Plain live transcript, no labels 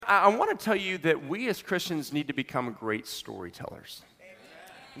I want to tell you that we as Christians need to become great storytellers.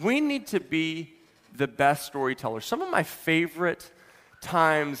 We need to be the best storytellers. Some of my favorite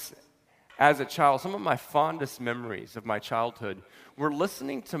times as a child, some of my fondest memories of my childhood were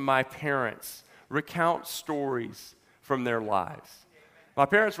listening to my parents recount stories from their lives. My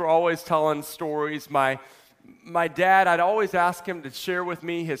parents were always telling stories. My dad, I'd always ask him to share with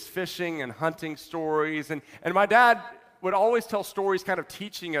me his fishing and hunting stories. And my dad would always tell stories kind of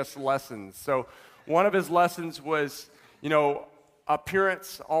teaching us lessons. So one of his lessons was,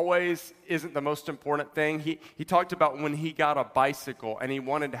 appearance always isn't the most important thing. He talked about when he got a bicycle and he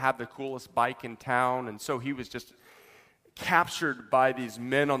wanted to have the coolest bike in town. And so he was just captured by these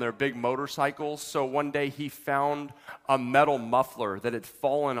men on their big motorcycles. So one day he found a metal muffler that had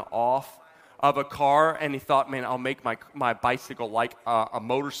fallen off of a car, and he thought, man, I'll make my bicycle like a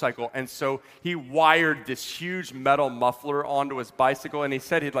motorcycle. And so he wired this huge metal muffler onto his bicycle, and he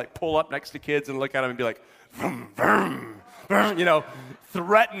said he'd pull up next to kids and look at them and be like, vroom, vroom, vroom,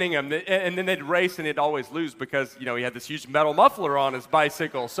 threatening them. And then they'd race, and he'd always lose because, he had this huge metal muffler on his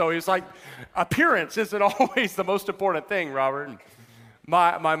bicycle. So he was like, appearance isn't always the most important thing, Robert. And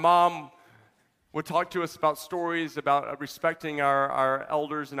my mom would talk to us about stories about respecting our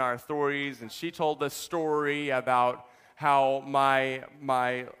elders and our authorities, and she told this story about how my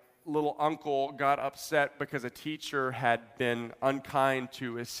little uncle got upset because a teacher had been unkind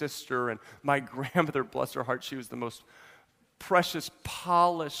to his sister, and my grandmother, bless her heart, she was the most precious,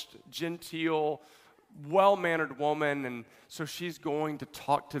 polished, genteel, well-mannered woman, and so she's going to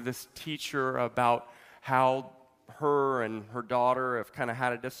talk to this teacher about how her and her daughter have kind of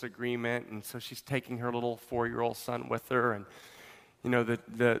had a disagreement, and so she's taking her little 4-year-old son with her, and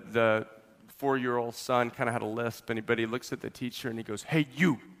the 4-year-old son kind of had a lisp, but he looks at the teacher and he goes, "Hey,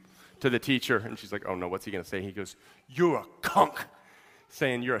 you," to the teacher, and she's like, "Oh no, what's he going to say?" He goes, "You're a cunk,"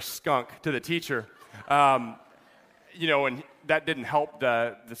 saying you're a skunk to the teacher. And that didn't help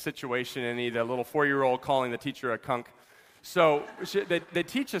the situation any, the little 4-year-old calling the teacher a cunk. So they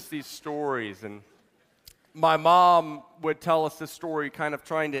teach us these stories, and my mom would tell us this story kind of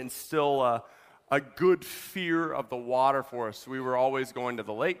trying to instill a good fear of the water for us. We were always going to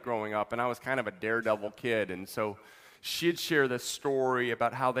the lake growing up, and I was kind of a daredevil kid. And so she'd share this story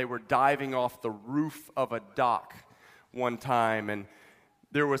about how they were diving off the roof of a dock one time, and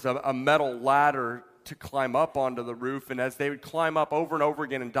there was a metal ladder to climb up onto the roof. And as they would climb up over and over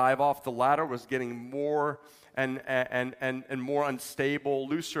again and dive off, the ladder was getting more and more unstable,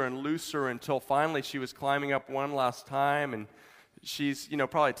 looser and looser, until finally she was climbing up one last time, and she's,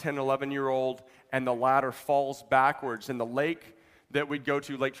 probably a 10, 11-year-old, and the ladder falls backwards, and the lake that we'd go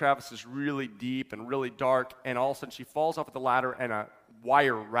to, Lake Travis, is really deep and really dark, and all of a sudden she falls off of the ladder, and a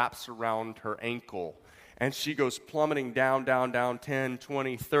wire wraps around her ankle, and she goes plummeting down, 10,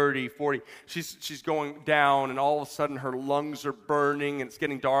 20, 30, 40. She's going down, and all of a sudden her lungs are burning, and it's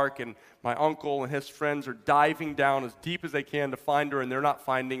getting dark, and my uncle and his friends are diving down as deep as they can to find her, and they're not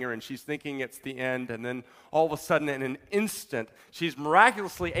finding her, and she's thinking it's the end. And then all of a sudden, in an instant, she's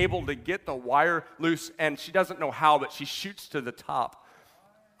miraculously able to get the wire loose, and she doesn't know how, but she shoots to the top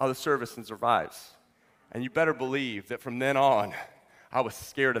of the service and survives. And you better believe that from then on, I was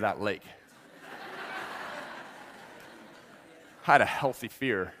scared of that lake. I had a healthy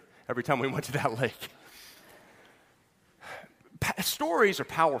fear every time we went to that lake. Stories are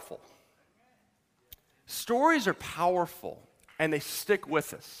powerful. Stories are powerful, and they stick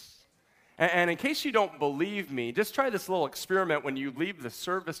with us. And in case you don't believe me, just try this little experiment when you leave the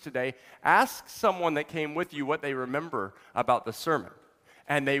service today. Ask someone that came with you what they remember about the sermon.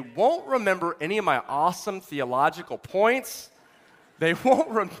 And they won't remember any of my awesome theological points. They won't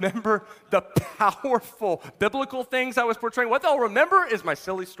remember the powerful biblical things I was portraying. What they'll remember is my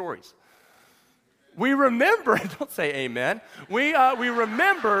silly stories. We remember, don't say amen. We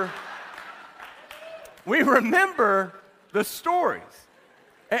remember the stories.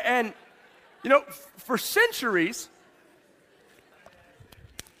 And for centuries,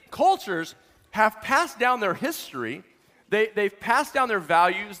 cultures have passed down their history. They've passed down their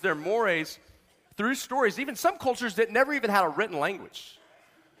values, their mores, through stories. Even some cultures that never even had a written language.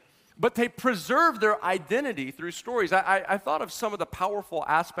 But they preserve their identity through stories. I thought of some of the powerful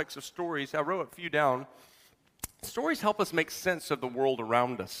aspects of stories. I wrote a few down. Stories help us make sense of the world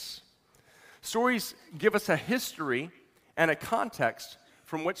around us. Stories give us a history and a context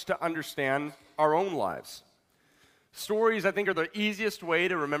from which to understand our own lives. Stories, I think, are the easiest way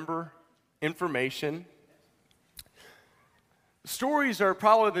to remember information. Stories are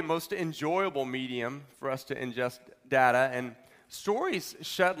probably the most enjoyable medium for us to ingest data, and stories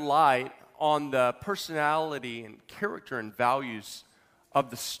shed light on the personality and character and values of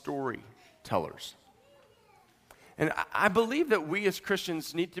the storytellers. And I believe that we as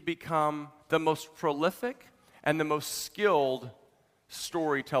Christians need to become the most prolific and the most skilled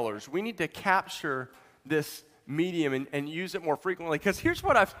storytellers. We need to capture this medium and use it more frequently. Because here's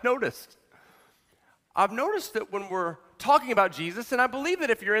what I've noticed. I've noticed that when we're talking about Jesus, and I believe that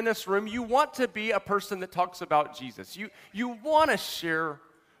if you're in this room, you want to be a person that talks about Jesus. You want to share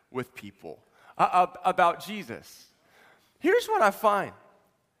with people about Jesus. Here's what I find.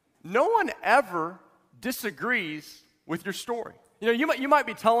 No one ever disagrees with your story. You might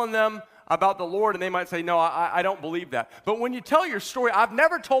be telling them about the Lord, and they might say, no, I don't believe that. But when you tell your story, I've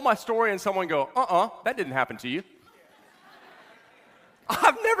never told my story and someone go, that didn't happen to you.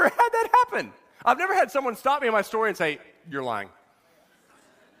 I've never had that happen. I've never had someone stop me in my story and say, you're lying.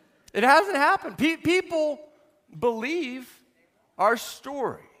 It hasn't happened. People believe our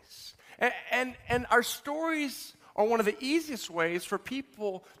stories. And our stories are one of the easiest ways for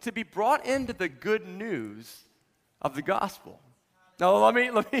people to be brought into the good news of the gospel. Now, let me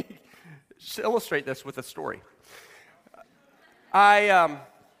illustrate this with a story. In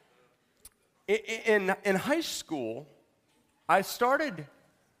high school, I started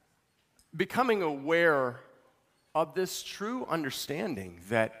becoming aware of this true understanding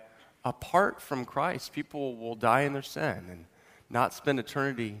that apart from Christ, people will die in their sin and not spend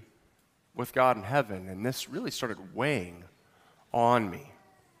eternity with God in heaven. And this really started weighing on me.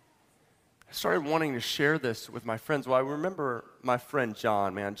 I started wanting to share this with my friends. Well, I remember my friend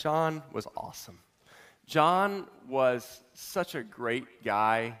John, man. John was awesome. John was such a great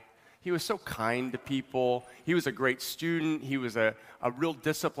guy. He was so kind to people. He was a great student. He was a real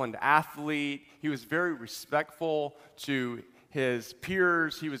disciplined athlete. He was very respectful to his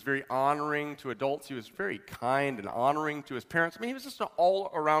peers. He was very honoring to adults. He was very kind and honoring to his parents. I mean, he was just an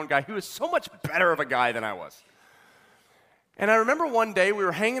all-around guy. He was so much better of a guy than I was. And I remember one day we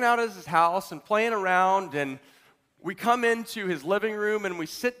were hanging out at his house and playing around, and we come into his living room and we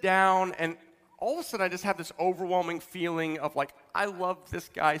sit down, and all of a sudden I just have this overwhelming feeling of like, I love this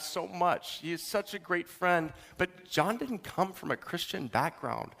guy so much. He is such a great friend. But John didn't come from a Christian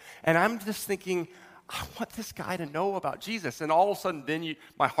background. And I'm just thinking, I want this guy to know about Jesus. And all of a sudden then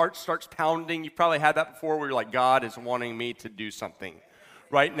my heart starts pounding. You probably had that before where you're like, God is wanting me to do something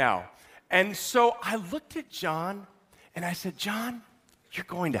right now. And so I looked at John and I said, John, you're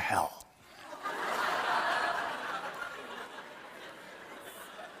going to hell.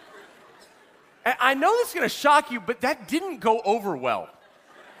 And I know this is going to shock you, but that didn't go over well.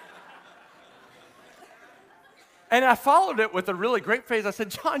 And I followed it with a really great phrase. I said,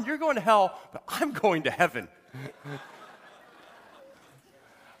 John, you're going to hell, but I'm going to heaven.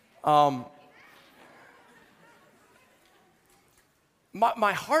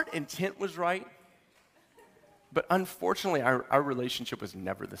 My heart intent was right, but unfortunately, our relationship was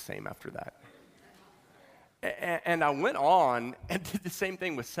never the same after that. And I went on and did the same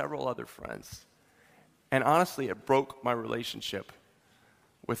thing with several other friends. And honestly, it broke my relationship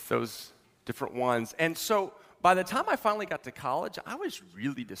with those different ones. And so by the time I finally got to college, I was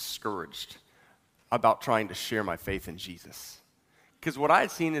really discouraged about trying to share my faith in Jesus. Because what I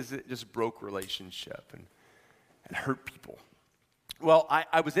had seen is it just broke relationship and hurt people. Well,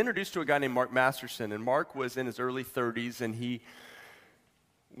 I was introduced to a guy named Mark Masterson, and Mark was in his early 30s, and he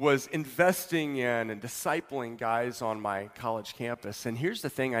was investing in and discipling guys on my college campus. And here's the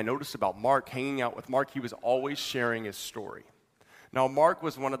thing I noticed about Mark, hanging out with Mark, he was always sharing his story. Now, Mark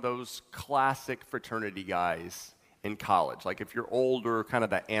was one of those classic fraternity guys in college. Like if you're older, kind of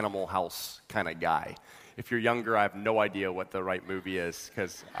the Animal House kind of guy. If you're younger, I have no idea what the right movie is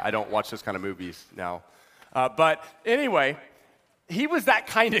because I don't watch those kind of movies now. But anyway, he was that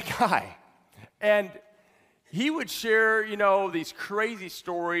kind of guy. And he would share, these crazy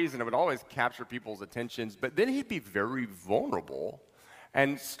stories, and it would always capture people's attentions, but then he'd be very vulnerable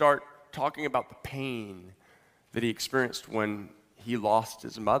and start talking about the pain that he experienced when he lost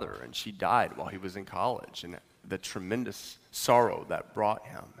his mother and she died while he was in college, and the tremendous sorrow that brought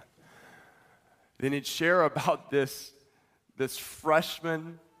him. Then he'd share about this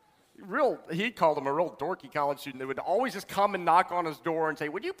freshman, he called him a real dorky college student that would always just come and knock on his door and say,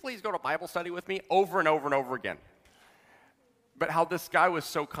 would you please go to Bible study with me, over and over and over again. But how this guy was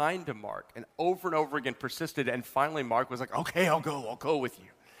so kind to Mark and over again persisted, and finally Mark was like, okay, I'll go with you.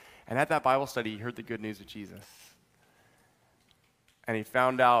 And at that Bible study, he heard the good news of Jesus. And he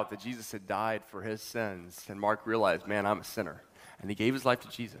found out that Jesus had died for his sins, and Mark realized, man, I'm a sinner. And he gave his life to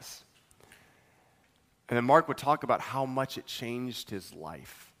Jesus. And then Mark would talk about how much it changed his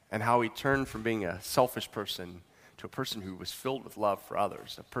life, and how he turned from being a selfish person to a person who was filled with love for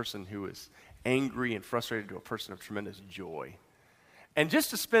others, a person who was angry and frustrated to a person of tremendous joy. And just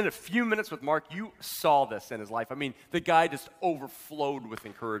to spend a few minutes with Mark, you saw this in his life. I mean, the guy just overflowed with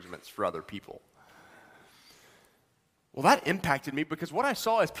encouragements for other people. Well, that impacted me because what I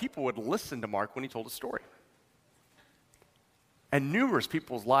saw is people would listen to Mark when he told a story. And numerous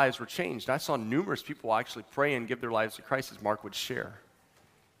people's lives were changed. I saw numerous people actually pray and give their lives to Christ as Mark would share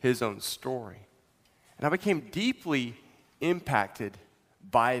his own story. And I became deeply impacted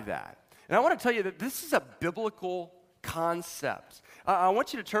by that. And I want to tell you that this is a biblical concept. I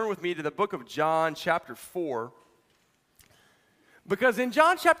want you to turn with me to the book of John chapter 4. Because in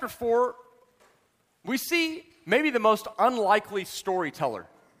John chapter 4, we see maybe the most unlikely storyteller.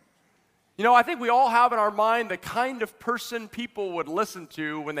 You know, I think we all have in our mind the kind of person people would listen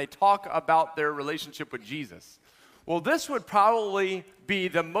to when they talk about their relationship with Jesus. Well, this would probably be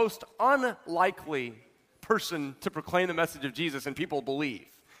the most unlikely person to proclaim the message of Jesus and people believe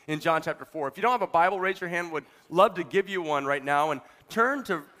in John chapter 4. If you don't have a Bible, raise your hand. Would love to give you one right now. And turn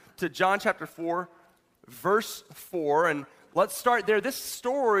to John chapter 4, verse 4. And let's start there. This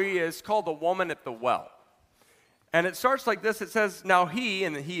story is called The Woman at the Well. And it starts like this. It says, now he,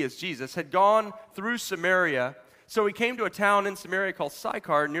 and he is Jesus, had gone through Samaria. So he came to a town in Samaria called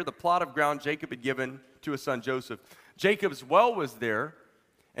Sychar, near the plot of ground Jacob had given to his son Joseph. Jacob's well was there,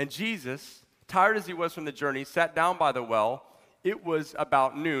 and Jesus, tired as he was from the journey, sat down by the well. It was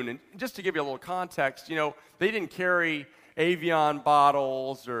about noon. And just to give you a little context, you know, they didn't carry Evian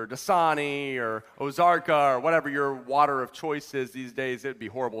bottles or Dasani or Ozarka or whatever your water of choice is these days. It would be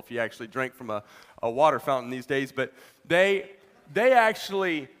horrible if you actually drank from a water fountain these days. But they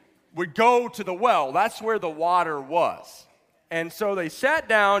actually would go to the well. That's where the water was. And so they sat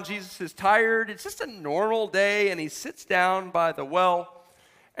down. Jesus is tired. It's just a normal day, and he sits down by the well.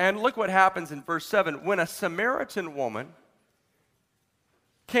 And look what happens in verse 7. When a Samaritan woman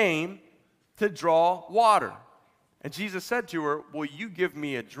came to draw water, and Jesus said to her, will you give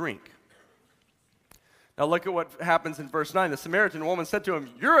me a drink? Now look at what happens in verse 9. The Samaritan woman said to him,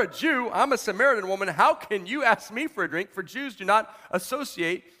 you're a Jew, I'm a Samaritan woman. How can you ask me for a drink? For Jews do not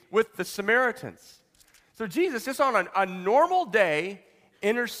associate with the Samaritans. So Jesus, just on a normal day,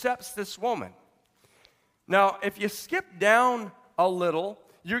 intercepts this woman. Now, if you skip down a little,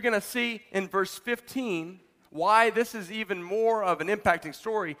 you're going to see in verse 15 why this is even more of an impacting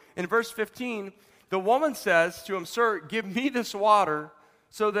story. In verse 15, the woman says to him, sir, give me this water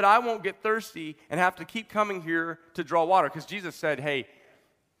so that I won't get thirsty and have to keep coming here to draw water. Because Jesus said, hey,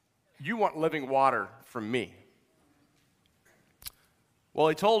 you want living water from me. Well,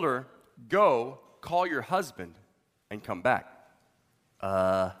 he told her, go, call your husband and come back.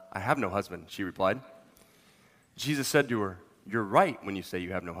 I have no husband, she replied. Jesus said to her, you're right when you say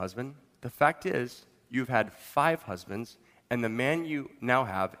you have no husband. The fact is, you've had 5 husbands, and the man you now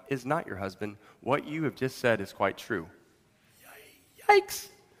have is not your husband. What you have just said is quite true. Yikes.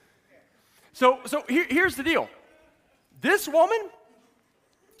 So here's the deal. This woman,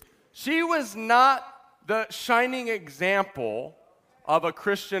 she was not the shining example of a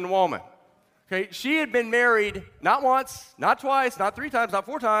Christian woman. Okay, she had been married not once, not twice, not 3 times, not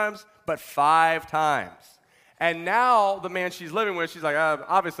 4 times, but 5 times. And now the man she's living with, she's like,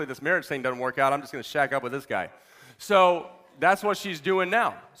 obviously this marriage thing doesn't work out. I'm just going to shack up with this guy. So that's what she's doing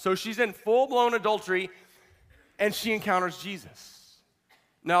now. So she's in full-blown adultery, and she encounters Jesus.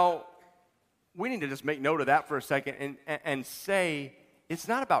 Now, we need to just make note of that for a second and say it's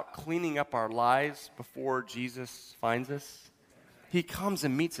not about cleaning up our lives before Jesus finds us. He comes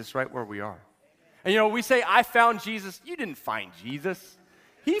and meets us right where we are. And, you know, we say, I found Jesus. You didn't find Jesus.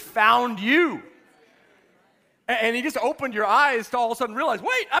 He found you. And he just opened your eyes to all of a sudden realize,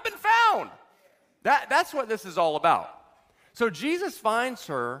 wait, I've been found. That's what this is all about. So Jesus finds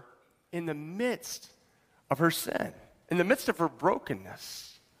her in the midst of her sin, in the midst of her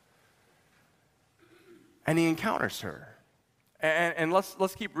brokenness. And he encounters her. And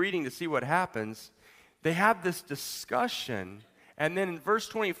let's keep reading to see what happens. They have this discussion. And then in verse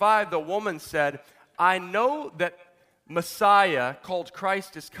 25, the woman said, I know that Messiah, called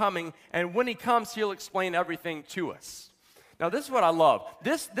Christ, is coming, and when he comes, he'll explain everything to us. Now, this is what I love.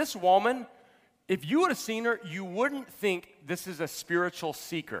 This woman, if you would have seen her, you wouldn't think this is a spiritual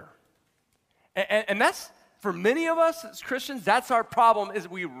seeker. And that's, for many of us as Christians, that's our problem, is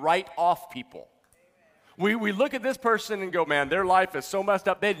we write off people. We look at this person and go, man, their life is so messed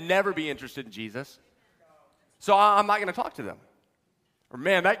up, they'd never be interested in Jesus. So I'm not going to talk to them. Or,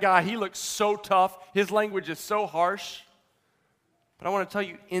 man, that guy, he looks so tough. His language is so harsh. But I want to tell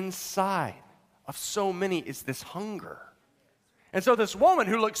you, inside of so many is this hunger. And so this woman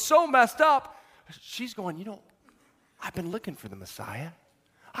who looks so messed up, she's going, you know, I've been looking for the Messiah.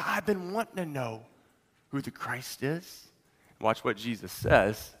 I've been wanting to know who the Christ is. Watch what Jesus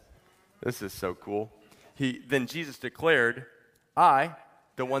says. This is so cool. Then Jesus declared, I,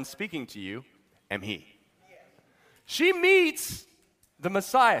 the one speaking to you, am he. She meets the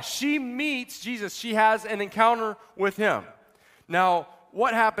Messiah. She meets Jesus. She has an encounter with him. Now,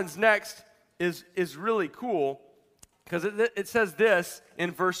 what happens next is really cool, because it says this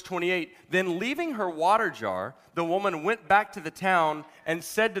in verse 28. Then leaving her water jar, the woman went back to the town and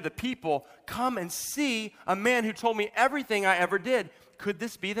said to the people, come and see a man who told me everything I ever did. Could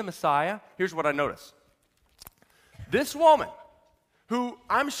this be the Messiah? Here's what I noticed. This woman, who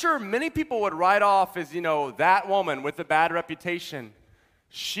I'm sure many people would write off as, that woman with the bad reputation,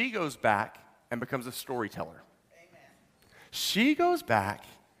 she goes back and becomes a storyteller. Amen. She goes back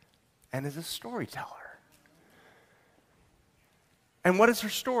and is a storyteller. And what is her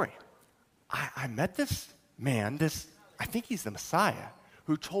story? I met this man, I think he's the Messiah,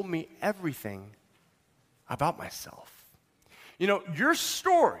 who told me everything about myself. Your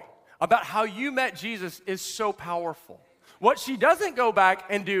story about how you met Jesus is so powerful. What she doesn't go back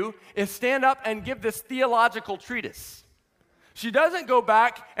and do is stand up and give this theological treatise. She doesn't go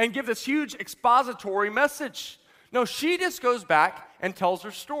back and give this huge expository message. No, she just goes back and tells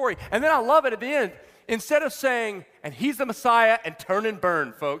her story. And then I love it at the end. Instead of saying, and he's the Messiah, and turn and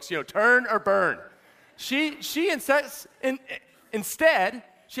burn, folks, turn or burn. She instead,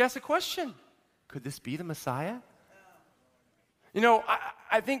 she asks a question. Could this be the Messiah?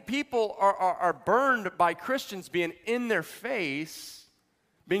 I think people are burned by Christians being in their face,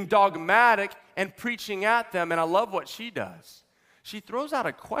 being dogmatic, and preaching at them, and I love what she does. She throws out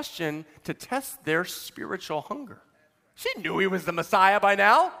a question to test their spiritual hunger. She knew he was the Messiah by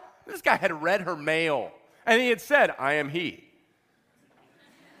now. This guy had read her mail, and he had said, I am he.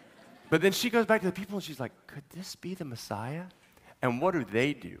 But then she goes back to the people, and she's like, could this be the Messiah? And what do?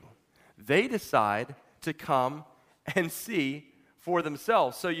 They decide to come and see for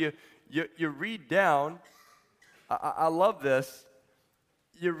themselves. So you read down, I love this.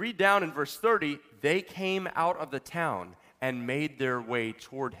 You read down in verse 30, they came out of the town and made their way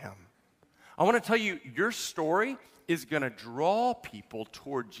toward him. I want to tell you, your story is going to draw people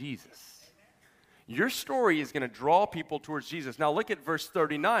toward Jesus. Your story is going to draw people towards Jesus. Now look at verse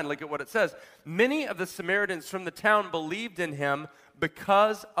 39. Look at what it says. Many of the Samaritans from the town believed in him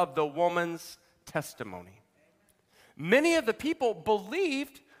because of the woman's testimony. Many of the people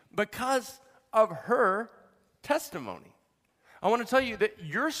believed because of her testimony. I want to tell you that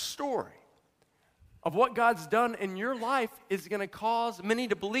your story of what God's done in your life is going to cause many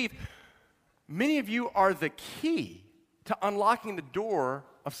to believe. Many of you are the key to unlocking the door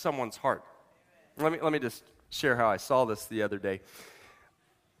of someone's heart. Let me just share how I saw this the other day.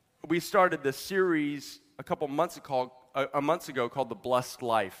 We started this series a months ago called The Blessed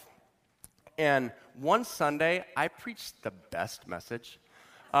Life. And one Sunday, I preached the best message.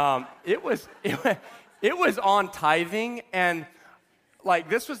 It was on tithing, and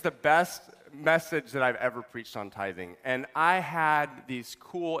this was the best message that I've ever preached on tithing. And I had these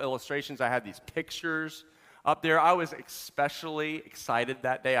cool illustrations. I had these pictures up there. I was especially excited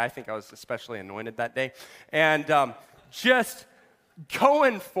that day. I think I was especially anointed that day. And just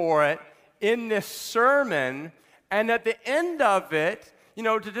going for it in this sermon. And at the end of it,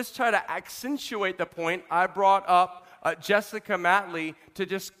 to just try to accentuate the point, I brought up Jessica Matley to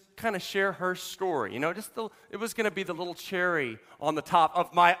just kind of share her story. It was going to be the little cherry on the top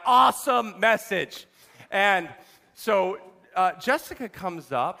of my awesome message. And so Jessica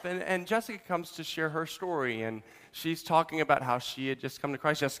comes up, and Jessica comes to share her story, and she's talking about how she had just come to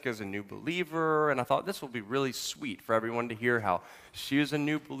Christ. Jessica's a new believer, and I thought this will be really sweet for everyone to hear how she was a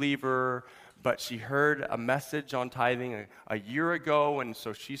new believer, but she heard a message on tithing a year ago, and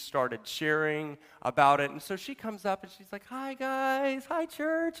so she started sharing about it. And so she comes up, and she's like, hi, guys. Hi,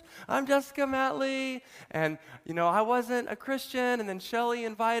 church. I'm Jessica Matley. And, I wasn't a Christian, and then Shelly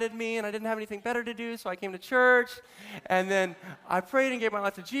invited me, and I didn't have anything better to do, so I came to church. And then I prayed and gave my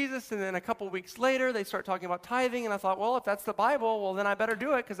life to Jesus, and then a couple weeks later, they start talking about tithing, and I thought, well, if that's the Bible, well, then I better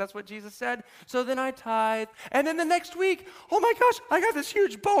do it, because that's what Jesus said. So then I tithe. And then the next week, oh, my gosh, I got this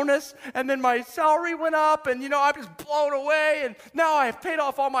huge bonus, and then my salary went up, and I'm just blown away, and now I've paid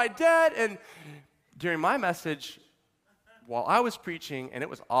off all my debt. And during my message, while I was preaching, and it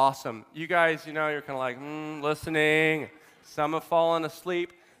was awesome, you guys, you're kind of like, listening. Some have fallen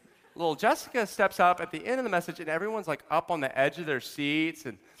asleep. Little Jessica steps up at the end of the message, and everyone's like up on the edge of their seats,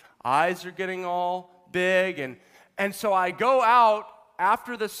 and eyes are getting all big, and so I go out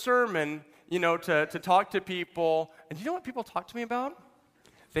after the sermon, to talk to people, and you know what people talk to me about?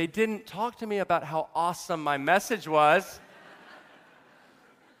 They didn't talk to me about how awesome my message was.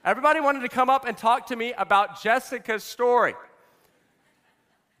 Everybody wanted to come up and talk to me about Jessica's story.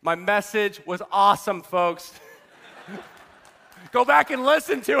 My message was awesome, folks. Go back and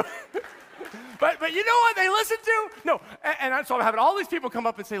listen to it. But you know what they listen to? No, and so I'm having all these people come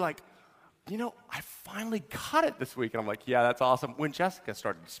up and say like, I finally got it this week. And I'm like, yeah, that's awesome. When Jessica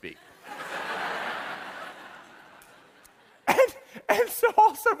started to speak. And so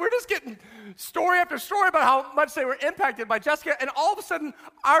all of a sudden, we're just getting story after story about how much they were impacted by Jessica, and all of a sudden,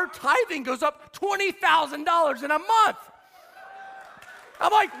 our tithing goes up $20,000 in a month.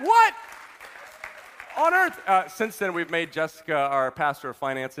 I'm like, what on earth? Since then, we've made Jessica our pastor of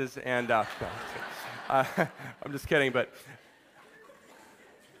finances, and no, I'm just kidding, but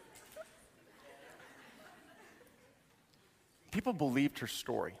people believed her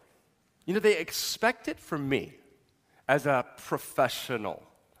story. They expected from me, as a professional,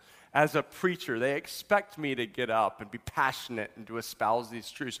 as a preacher, they expect me to get up and be passionate and to espouse these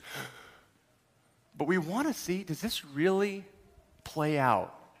truths. But we want to see, does this really play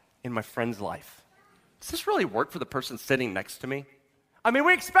out in my friend's life? Does this really work for the person sitting next to me? I mean,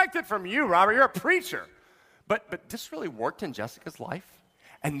 we expect it from you, Robert. You're a preacher. But this really worked in Jessica's life?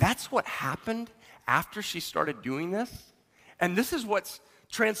 And that's what happened after she started doing this. And this is what's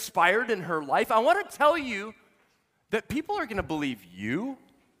transpired in her life. I want to tell you that people are going to believe you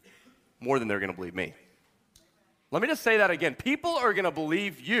more than they're going to believe me. Let me just say that again. People are going to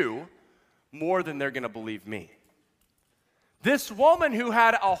believe you more than they're going to believe me. This woman who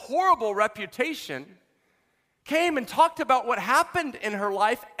had a horrible reputation came and talked about what happened in her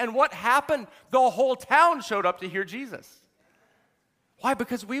life, and what happened, the whole town showed up to hear Jesus. Why?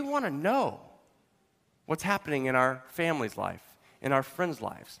 Because we want to know what's happening in our family's life, in our friends'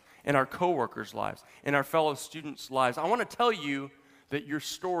 lives, in our coworkers' lives, in our fellow students' lives. I want to tell you that your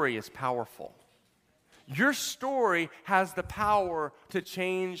story is powerful. Your story has the power to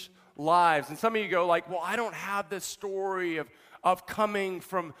change lives. And some of you go like, well, I don't have this story of coming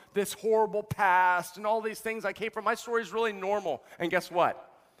from this horrible past and all these things I came from. My story is really normal. And guess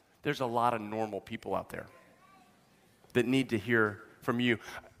what? There's a lot of normal people out there that need to hear from you.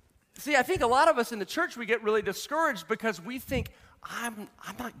 See, I think a lot of us in the church, we get really discouraged because we think, I'm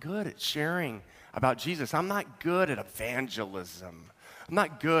not good at sharing about Jesus. I'm not good at evangelism. I'm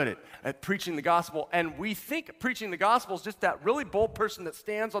not good at preaching the gospel. And we think preaching the gospel is just that really bold person that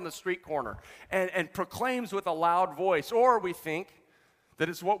stands on the street corner and proclaims with a loud voice. Or we think that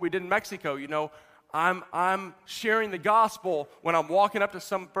it's what we did in Mexico. I'm sharing the gospel when I'm walking up to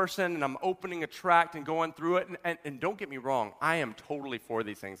some person and I'm opening a tract and going through it. And don't get me wrong, I am totally for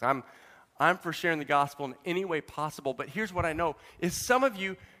these things. I'm for sharing the gospel in any way possible. But here's what I know, is some of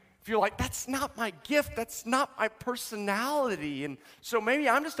you feel like, that's not my gift, that's not my personality. And so maybe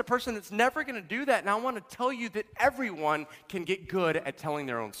I'm just a person that's never going to do that. And I want to tell you that everyone can get good at telling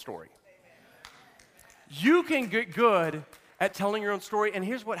their own story. You can get good at telling your own story. And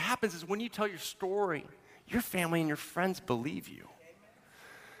here's what happens is when you tell your story, your family and your friends believe you.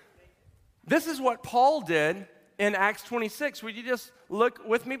 This is what Paul did in Acts 26. Would you just look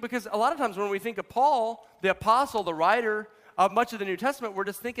with me? Because a lot of times when we think of Paul, the apostle, the writer of much of the New Testament, we're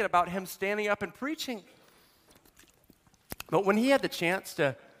just thinking about him standing up and preaching. But when he had the chance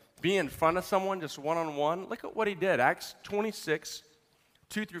to be in front of someone just one-on-one, look at what he did. Acts 26,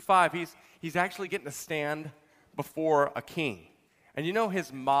 2-5, he's actually getting to stand before a king. And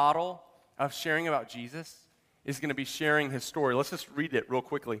his model of sharing about Jesus is going to be sharing his story. Let's just read it real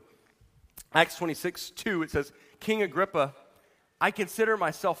quickly. Acts 26:2, it says, King Agrippa, I consider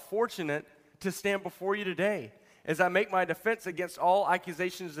myself fortunate to stand before you today as I make my defense against all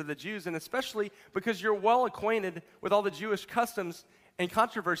accusations of the Jews, and especially because you're well acquainted with all the Jewish customs and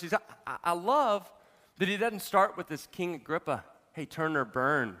controversies. I love that he doesn't start with this King Agrippa, hey, turn or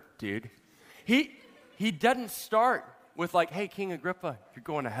burn, dude. He doesn't start with like, hey, King Agrippa, you're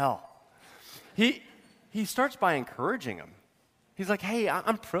going to hell. He starts by encouraging him. He's like, hey,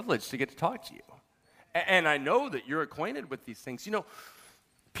 I'm privileged to get to talk to you. And I know that you're acquainted with these things.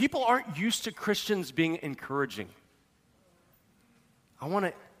 People aren't used to Christians being encouraging. I want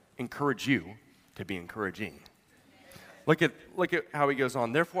to encourage you to be encouraging. Look at how he goes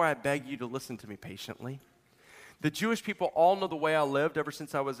on. Therefore, I beg you to listen to me patiently. The Jewish people all know the way I lived ever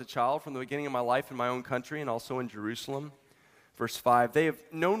since I was a child, from the beginning of my life in my own country and also in Jerusalem. Verse 5, they've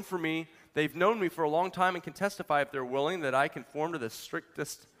known me for a long time and can testify, if they're willing, that I conform to the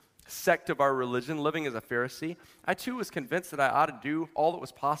strictest sect of our religion, living as a Pharisee. I too was convinced that I ought to do all that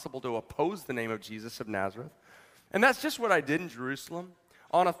was possible to oppose the name of Jesus of Nazareth. And that's just what I did in Jerusalem.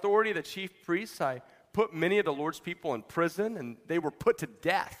 On authority of the chief priests, I put many of the Lord's people in prison, and they were put to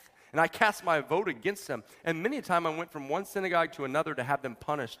death And I cast my vote against them. And many a time I went from one synagogue to another to have them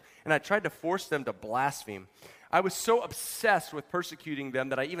punished. And I tried to force them to blaspheme. I was so obsessed with persecuting them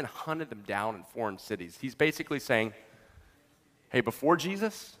that I even hunted them down in foreign cities. He's basically saying, hey, before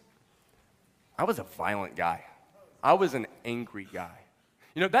Jesus, I was a violent guy. I was an angry guy.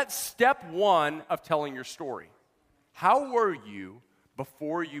 You know, that's step one of telling your story. How were you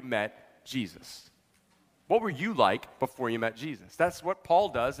before you met Jesus? What were you like before you met Jesus? That's what Paul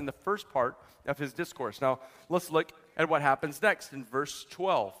does in the first part of his discourse. Now, let's look at what happens next in verse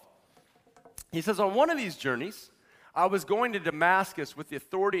 12. He says, on one of these journeys, I was going to Damascus with the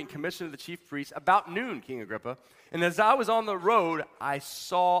authority and commission of the chief priests about noon, King Agrippa. And as I was on the road, I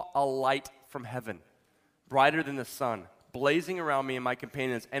saw a light from heaven, brighter than the sun, blazing around me and my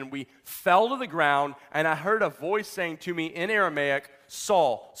companions. And we fell to the ground, and I heard a voice saying to me in Aramaic,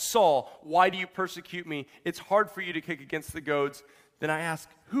 Saul, Saul, why do you persecute me? It's hard for you to kick against the goads. Then I asked,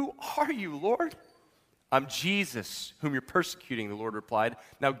 who are you, Lord? I'm Jesus, whom you're persecuting, the Lord replied.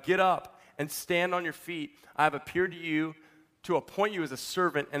 Now get up and stand on your feet. I have appeared to you to appoint you as a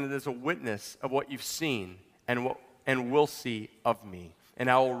servant and as a witness of what you've seen and will see of me. And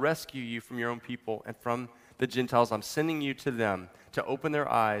I will rescue you from your own people and from the Gentiles. I'm sending you to them to open their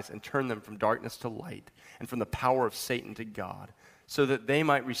eyes and turn them from darkness to light and from the power of Satan to God, so that they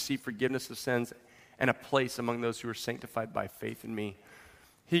might receive forgiveness of sins and a place among those who are sanctified by faith in me.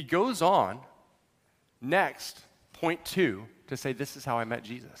 He goes on next, point 2, to say, this is how I met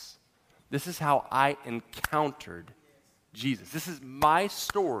Jesus. This is how I encountered Jesus. This is my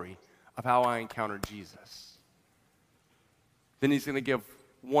story of how I encountered Jesus. Then he's going to give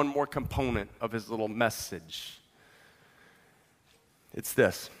one more component of his little message. It's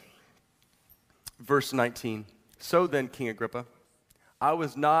this. Verse 19. So then, King Agrippa, I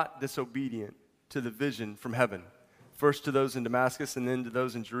was not disobedient to the vision from heaven. First to those in Damascus, and then to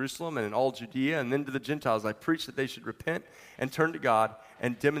those in Jerusalem, and in all Judea, and then to the Gentiles. I preached that they should repent and turn to God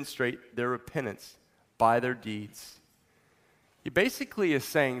and demonstrate their repentance by their deeds. He basically is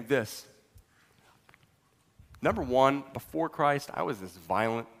saying this. Number one, before Christ, I was this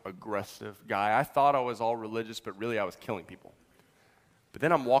violent, aggressive guy. I thought I was all religious, but really I was killing people. But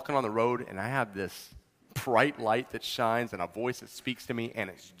then I'm walking on the road, and I have this bright light that shines and a voice that speaks to me,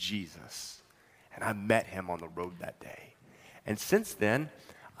 and it's Jesus. And I met him on the road that day. And since then,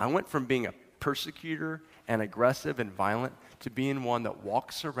 I went from being a persecutor and aggressive and violent to being one that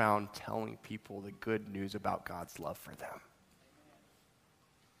walks around telling people the good news about God's love for them.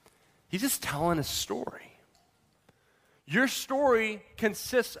 He's just telling a story. Your story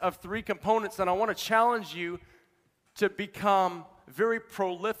consists of 3 components, and I want to challenge you to become very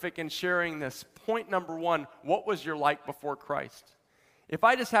prolific in sharing this. Point number 1, what was your life before Christ? If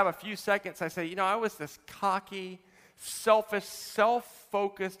I just have a few seconds, I say, I was this cocky, selfish,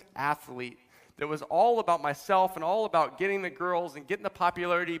 self-focused athlete that was all about myself and all about getting the girls and getting the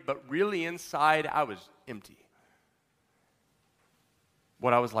popularity, but really inside, I was empty.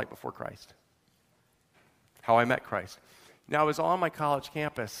 What I was like before Christ. How I met Christ. Now, I was on my college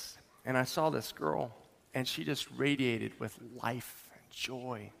campus, and I saw this girl, and she just radiated with life and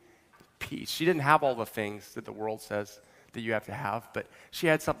joy and peace. She didn't have all the things that the world says that you have to have, but she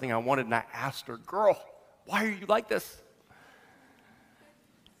had something I wanted, and I asked her, girl, why are you like this?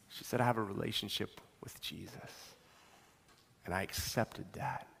 She said, I have a relationship with Jesus, and I accepted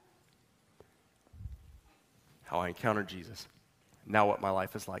that. How I encountered Jesus, now what my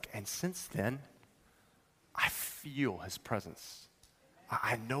life is like. And since then, I feel his presence.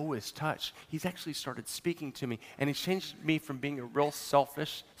 I know his touch. He's actually started speaking to me, and he's changed me from being a real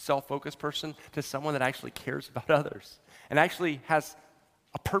selfish, self-focused person to someone that actually cares about others and actually has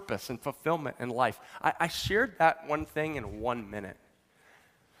a purpose and fulfillment in life. I shared that one thing in 1 minute.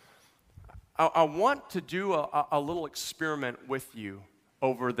 I want to do a little experiment with you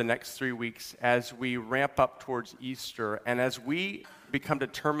over the next 3 weeks as we ramp up towards Easter and as we become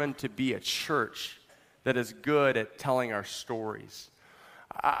determined to be a church that is good at telling our stories.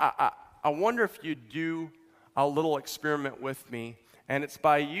 I wonder if you'd do a little experiment with me, and it's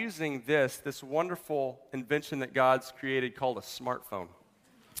by using this wonderful invention that God's created called a smartphone.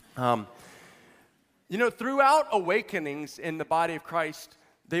 Throughout awakenings in the body of Christ,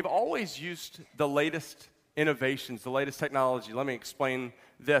 they've always used the latest innovations, the latest technology. Let me explain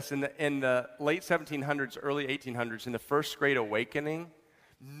this. In the late 1700s, early 1800s, in the First Great Awakening,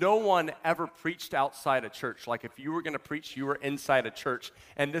 no one ever preached outside a church. Like if you were going to preach, you were inside a church.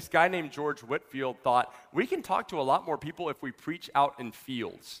 And this guy named George Whitefield thought, we can talk to a lot more people if we preach out in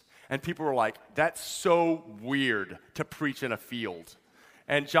fields. And people were like, that's so weird to preach in a field.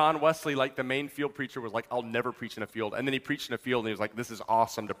 And John Wesley, like the main field preacher, was like, I'll never preach in a field. And then he preached in a field, and he was like, this is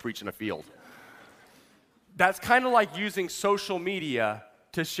awesome to preach in a field. That's kind of like using social media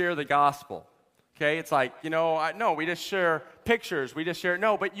to share the gospel. Okay, it's like, no, we just share pictures. We just share,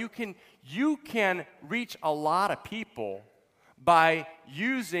 no, but you can reach a lot of people by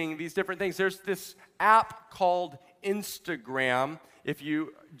using these different things. There's this app called Instagram, if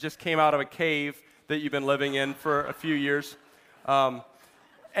you just came out of a cave that you've been living in for a few years. And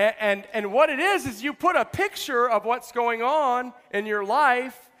what it is you put a picture of what's going on in your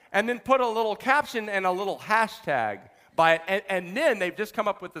life and then put a little caption and a little hashtag by it. And then they've just come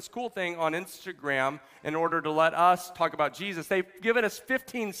up with this cool thing on Instagram in order to let us talk about Jesus. They've given us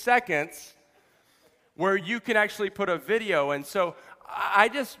 15 seconds where you can actually put a video. And so I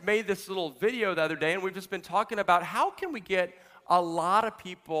just made this little video the other day, and we've just been talking about how can we get a lot of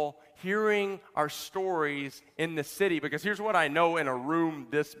people hearing our stories in the city. Because here's what I know in a room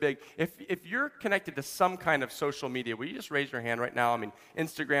this big. If you're connected to some kind of social media, will you just raise your hand right now? I mean,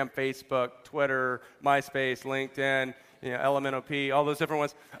 Instagram, Facebook, Twitter, MySpace, LinkedIn, LMNOP, all those different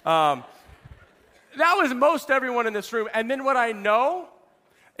ones. That was most everyone in this room. And then what I know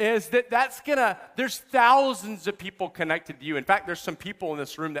is there's thousands of people connected to you. In fact, there's some people in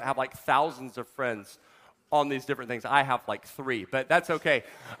this room that have like thousands of friends on these different things. I have like 3, but that's okay.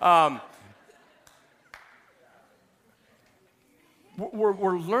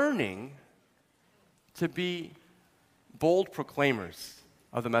 We're learning to be bold proclaimers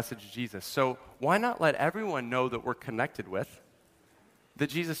of the message of Jesus. So why not let everyone know that we're connected with, that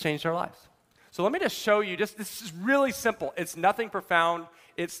Jesus changed our lives? So let me just show you, this is really simple. It's nothing profound.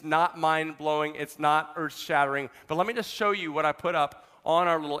 It's not mind-blowing. It's not earth-shattering. But let me just show you what I put up on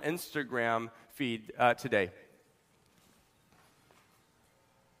our little Instagram feed today.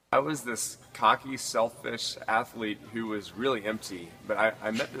 I was this cocky, selfish athlete who was really empty, but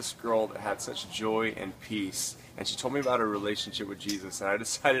I met this girl that had such joy and peace, and she told me about her relationship with Jesus, and I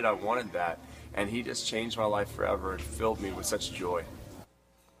decided I wanted that, and he just changed my life forever and filled me with such joy.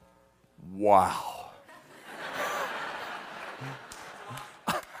 Wow.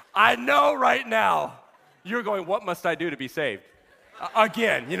 I know right now you're going, what must I do to be saved?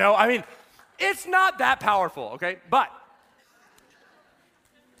 Again, it's not that powerful, okay? But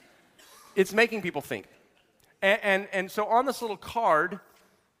it's making people think. And so on this little card,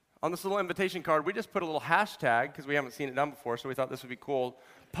 on this little invitation card, we just put a little hashtag, because we haven't seen it done before, so we thought this would be cool,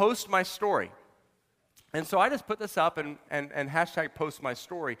 post my story. And so I just put this up and hashtag post my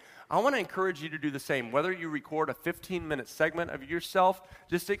story. I want to encourage you to do the same, whether you record a 15-minute segment of yourself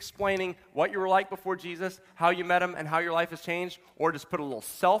just explaining what you were like before Jesus, how you met him, and how your life has changed, or just put a little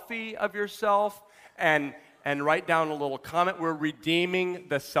selfie of yourself and write down a little comment. We're redeeming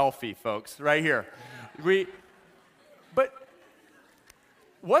the selfie, folks, right here. But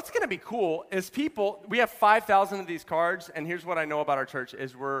what's going to be cool is we have 5,000 of these cards, and here's what I know about our church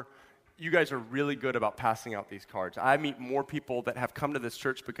is you guys are really good about passing out these cards. I meet more people that have come to this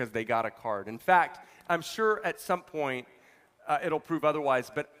church because they got a card. In fact, I'm sure at some point it'll prove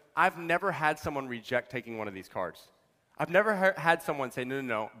otherwise, but I've never had someone reject taking one of these cards. I've never had someone say,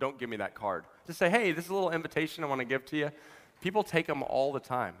 no, don't give me that card. Just say, hey, this is a little invitation I want to give to you. People take them all the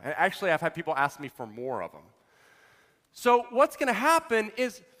time. And actually, I've had people ask me for more of them. So what's going to happen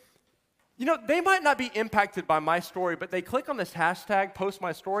is, they might not be impacted by my story, but they click on this hashtag, post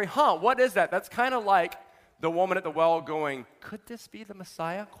my story. What is that? That's kind of like the woman at the well going, could this be the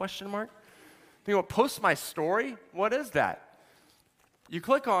Messiah, ? Post my story? What is that? You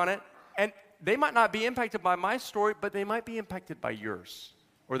click on it, and they might not be impacted by my story, but they might be impacted by yours.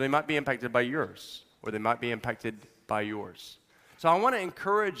 Or they might be impacted by yours. Or they might be impacted by yours. So I want to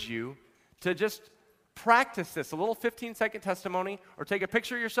encourage you to just practice this, a little 15-second testimony, or take a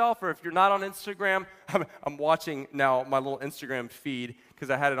picture of yourself, or if you're not on Instagram, I'm watching now my little Instagram feed,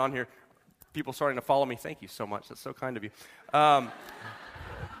 because I had it on here, people starting to follow me. Thank you so much. That's so kind of you.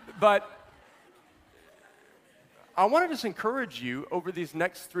 But I want to just encourage you over these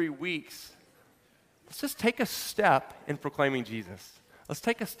next 3 weeks, let's just take a step in proclaiming Jesus. Let's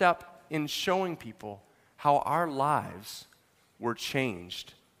take a step in showing people how our lives were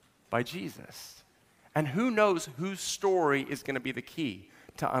changed by Jesus. And who knows whose story is going to be the key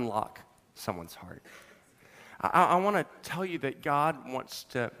to unlock someone's heart. I want to tell you that God wants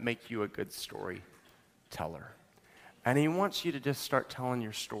to make you a good storyteller. And he wants you to just start telling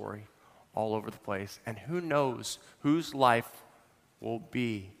your story all over the place. And who knows whose life will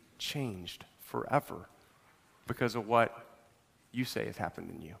be changed forever because of what you say has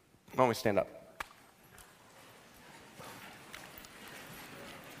happened in you. Why don't we stand up?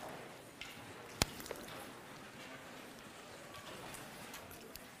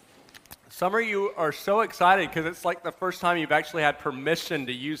 Some of you are so excited because it's like the first time you've actually had permission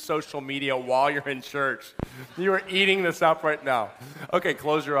to use social media while you're in church. You are eating this up right now. Okay,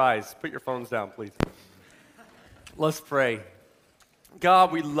 close your eyes. Put your phones down, please. Let's pray.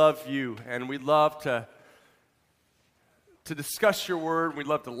 God, we love you, and we love to discuss your word. We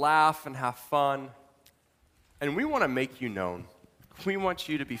love to laugh and have fun. And we want to make you known. We want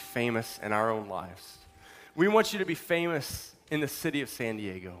you to be famous in our own lives. We want you to be famous in the city of San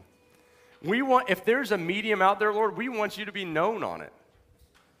Diego. If there's a medium out there, Lord, we want you to be known on it.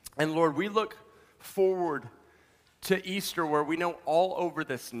 And Lord, we look forward to Easter, where we know all over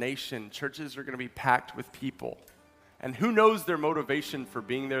this nation, churches are going to be packed with people. And who knows their motivation for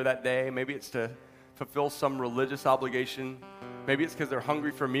being there that day? Maybe it's to fulfill some religious obligation. Maybe it's because they're hungry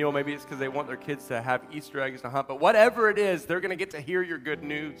for a meal. Maybe it's because they want their kids to have Easter eggs to hunt. But whatever it is, they're going to get to hear your good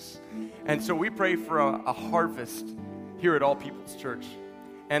news. And so we pray for a harvest here at All People's Church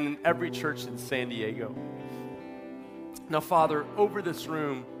and in every church in San Diego. Now, Father, over this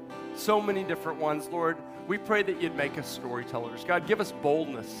room, so many different ones, Lord, we pray that you'd make us storytellers. God, give us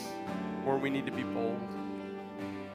boldness where we need to be bold.